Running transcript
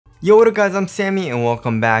Yo, what up guys, I'm Sammy and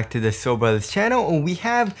welcome back to the Soul Brothers channel. And we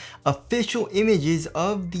have official images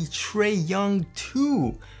of the Trae Young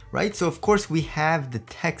 2, right? So of course we have the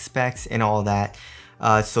tech specs and all that.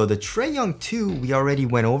 So the Trae Young 2, we already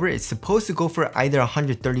went over. It's supposed to go for either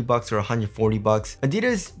 130 bucks or 140 bucks.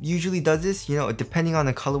 Adidas usually does this, you know, depending on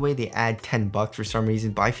the colorway, they add 10 bucks for some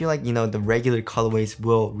reason. But I feel like, you know, the regular colorways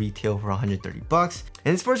will retail for 130 bucks.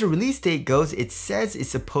 And as far as the release date goes, it says it's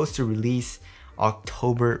supposed to release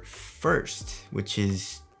October 1st, which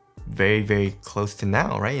is very close to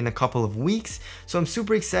now, right? In a couple of weeks. So I'm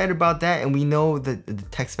super excited about that, and we know the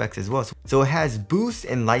tech specs as well. So it has boost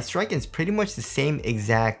and light strike, and it's pretty much the same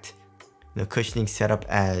exact cushioning setup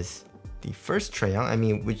as the first Trae Young. I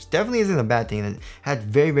mean, which definitely isn't a bad thing. It had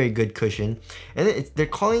very good cushion, and they're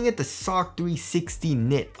calling it the Sock 360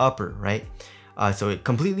 knit upper, right? So it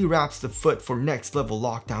completely wraps the foot for next level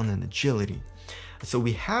lockdown and agility. So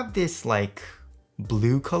we have this like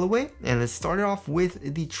blue colorway, and let's start it off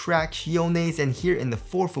with the tracciones, and here in the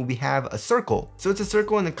forefoot we have a circle. So it's a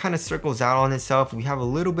circle and it kind of circles out on itself. We have a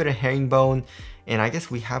little bit of herringbone, and I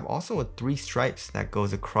guess we have also a 3 stripes that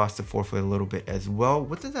goes across the forefoot a little bit as well.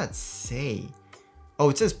 What does that say?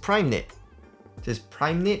 Oh, it says prime knit. It says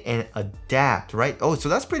prime knit and adapt, right? Oh, so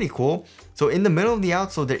that's pretty cool. So in the middle of the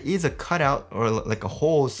outsole there is a cutout or like a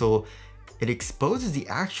hole, so it exposes the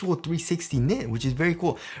actual 360 knit, which is very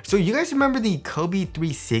cool. So you guys remember the Kobe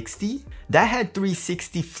 360? That had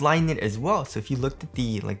 360 fly knit as well. So if you looked at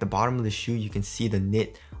the bottom of the shoe, you can see the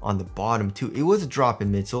knit on the bottom too. It was a drop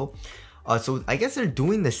in midsole. So I guess they're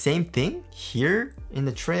doing the same thing here in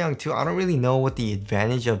the Trae Young 2. I don't really know what the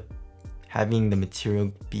advantage of having the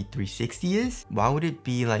material be 360 is. Why would it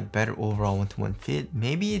be like better overall one-to-one fit?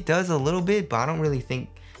 Maybe it does a little bit, but I don't really think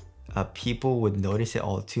people would notice it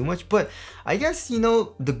all too much. But I guess, you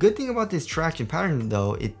know, the good thing about this traction pattern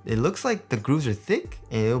though, it looks like the grooves are thick,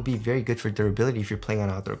 and it'll be very good for durability if you're playing on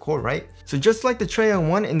outdoor court, right? So just like the Trae Young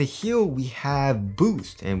 1, in the heel we have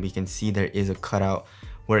boost, and we can see there is a cutout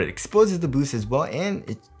where it exposes the boost as well, and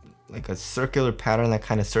it's like a circular pattern that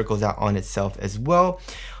kind of circles out on itself as well.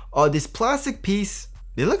 This plastic piece,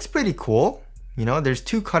 it looks pretty cool. You know, there's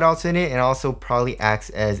 2 cutouts in it, and also probably acts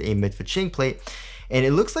as a midfoot shin plate. And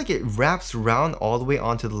it looks like it wraps around all the way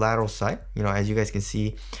onto the lateral side. You know, as you guys can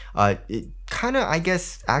see, it kind of, I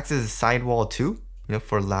guess, acts as a sidewall too, you know,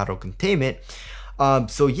 for lateral containment.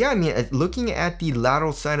 So yeah, I mean, looking at the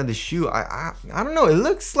lateral side of the shoe, I don't know, it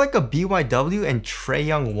looks like a BYW, and Trae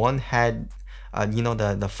Young 1 had, you know,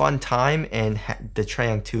 the fun time, and the Trae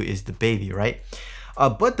Young 2 is the baby, right?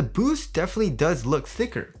 But the boost definitely does look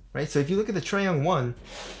thicker, right? So if you look at the Trae Young 1,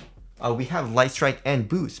 we have light strike and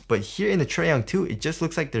boost, but here in the Trae Young 2, it just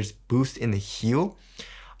looks like there's boost in the heel,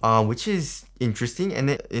 which is interesting. And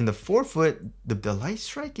then in the forefoot, the light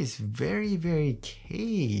strike is very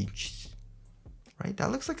caged, right? That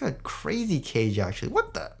looks like a crazy cage actually.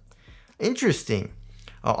 What the? Interesting.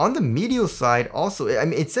 On the medial side also, I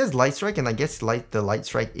mean, it says light strike, and I guess the light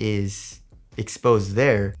strike is exposed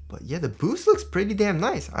there, but yeah, the boost looks pretty damn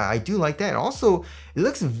nice. I do like that. And also it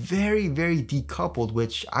looks very decoupled,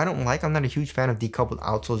 which I don't like. I'm not a huge fan of decoupled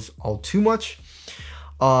outsoles all too much,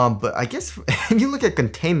 but I guess if you look at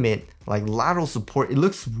containment, like lateral support, it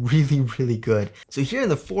looks really good. So here in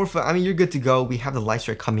the forefoot, I mean, you're good to go. We have the light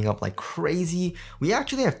strike coming up like crazy. We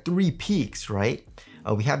actually have 3 peaks, right?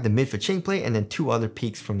 We have the midfoot chain plate, and then 2 other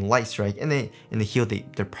peaks from the light strike, and then in the heel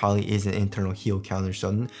there probably is an internal heel counter,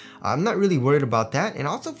 so I'm not really worried about that. And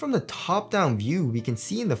also from the top down view, we can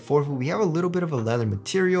see in the forefoot we have a little bit of a leather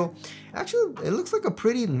material. Actually, it looks like a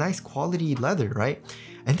pretty nice quality leather, right?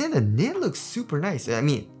 And then the knit looks super nice. I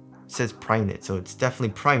mean, it says prime knit, so it's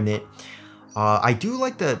definitely prime knit. I do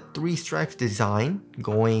like the 3 stripes design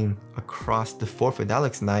going across the forefoot. That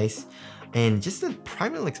looks nice. And just the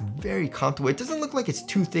prime knit looks very comfortable. It doesn't look like it's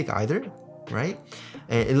too thick either, right?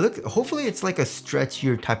 And hopefully it's like a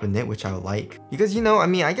stretchier type of knit, which I like. Because, you know, I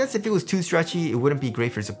mean, I guess if it was too stretchy, it wouldn't be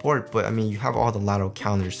great for support. But I mean, you have all the lateral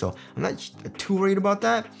counters, so I'm not too worried about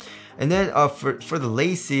that. And then for the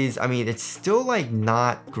laces, I mean, it's still like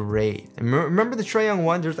not great. And remember the Trae Young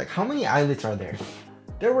 1? There's like, how many eyelets are there?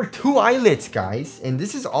 There were 2 eyelets, guys. And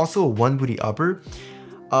this is also a 1 booty upper.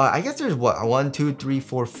 I guess there's what, 1, 2, 3,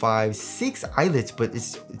 4, 5, 6 eyelets, but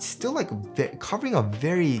it's still like covering a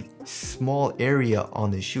very small area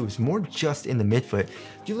on the shoe. It's more just in the midfoot.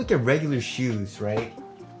 If you look at regular shoes, right,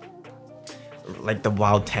 like the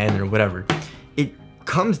Wild 10 or whatever, it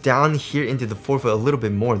comes down here into the forefoot a little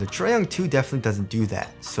bit more. The Trae Young 2 definitely doesn't do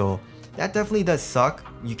that, so that definitely does suck.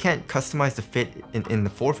 You can't customize the fit in the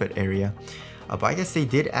forefoot area, but I guess they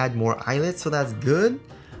did add more eyelets, so that's good.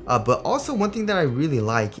 But also one thing that I really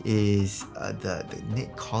like is the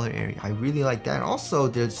knit collar area. I really like that. Also,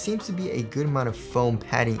 there seems to be a good amount of foam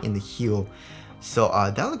padding in the heel. So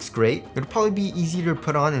that looks great. It'll probably be easier to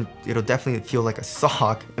put on and it'll definitely feel like a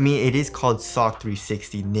sock. I mean, it is called Sock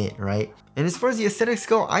 360 knit, right? And as far as the aesthetics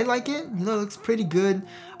go, I like it. You know, it looks pretty good.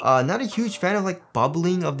 Not a huge fan of like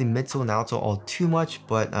bubbling of the midsole and outsole all too much,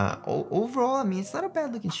 but overall, I mean, it's not a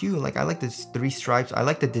bad looking shoe. Like, I like the 3 stripes. I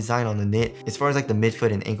like the design on the knit as far as like the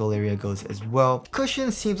midfoot and ankle area goes as well.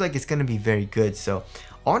 Cushion seems like it's gonna be very good. So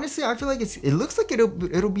honestly, I feel like it looks like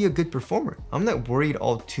it'll be a good performer. I'm not worried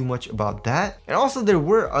all too much about that. And also, there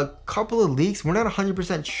were a couple of leaks. We're not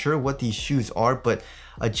 100% sure what these shoes are, but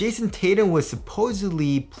Jason Tatum was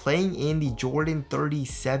supposedly playing in the Jordan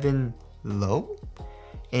 37 low,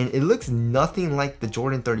 and it looks nothing like the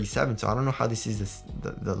Jordan 37. So I don't know how this is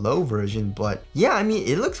the low version, but yeah, I mean,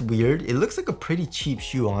 it looks weird. It looks like a pretty cheap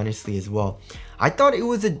shoe, honestly, as well. I thought it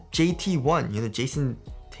was a JT1, you know, Jason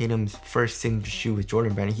Tatum's first signature shoe with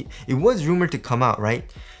Jordan brand. It was rumored to come out,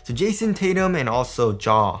 right? So Jason Tatum and also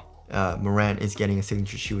Ja Morant is getting a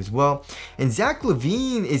signature shoe as well. And Zach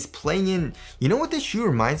LaVine is playing in, you know what this shoe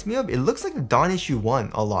reminds me of? It looks like the Dawn Issue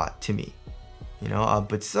 1 a lot to me. You know,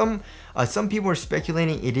 but some people are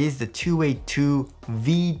speculating it is the 282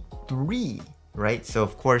 V3, right? So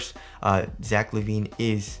of course, Zach LaVine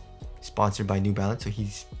is sponsored by New Balance, so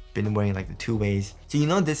he's been wearing like the 2-ways. So you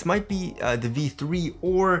know, this might be the V3,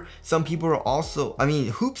 or some people are also, I mean,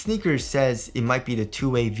 Hoop Sneakers says it might be the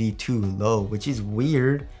 2-way V2 low, which is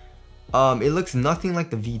weird. It looks nothing like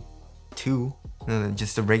the V2,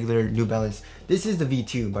 just a regular New Balance. This is the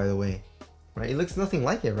V2, by the way, right? It looks nothing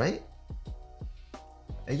like it, right?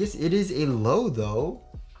 I guess it is a low though.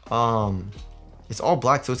 It's all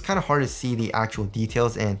black, so it's kind of hard to see the actual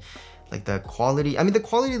details and like the quality. I mean, the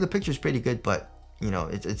quality of the picture is pretty good, but you know,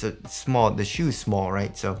 it's a small, the shoe is small,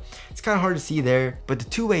 right? So it's kind of hard to see there, but the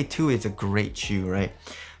 2-way 2 is a great shoe, right?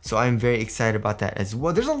 So I'm very excited about that as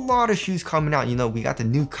well. There's a lot of shoes coming out. You know, we got the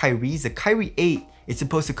new Kyrie's, the Kyrie 8 is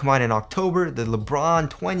supposed to come out in October. The LeBron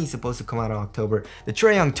 20 is supposed to come out in October. The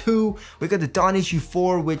Trae Young 2, we got the Dawn Issue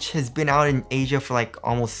 4, which has been out in Asia for like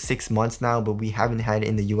almost 6 months now, but we haven't had it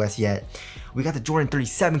in the US yet. We got the Jordan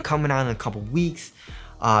 37 coming out in a couple weeks.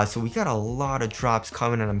 So we got a lot of drops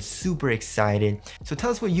coming and I'm super excited. So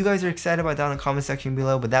tell us what you guys are excited about down in the comment section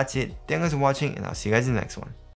below. But that's it. Thank you guys for watching and I'll see you guys in the next one.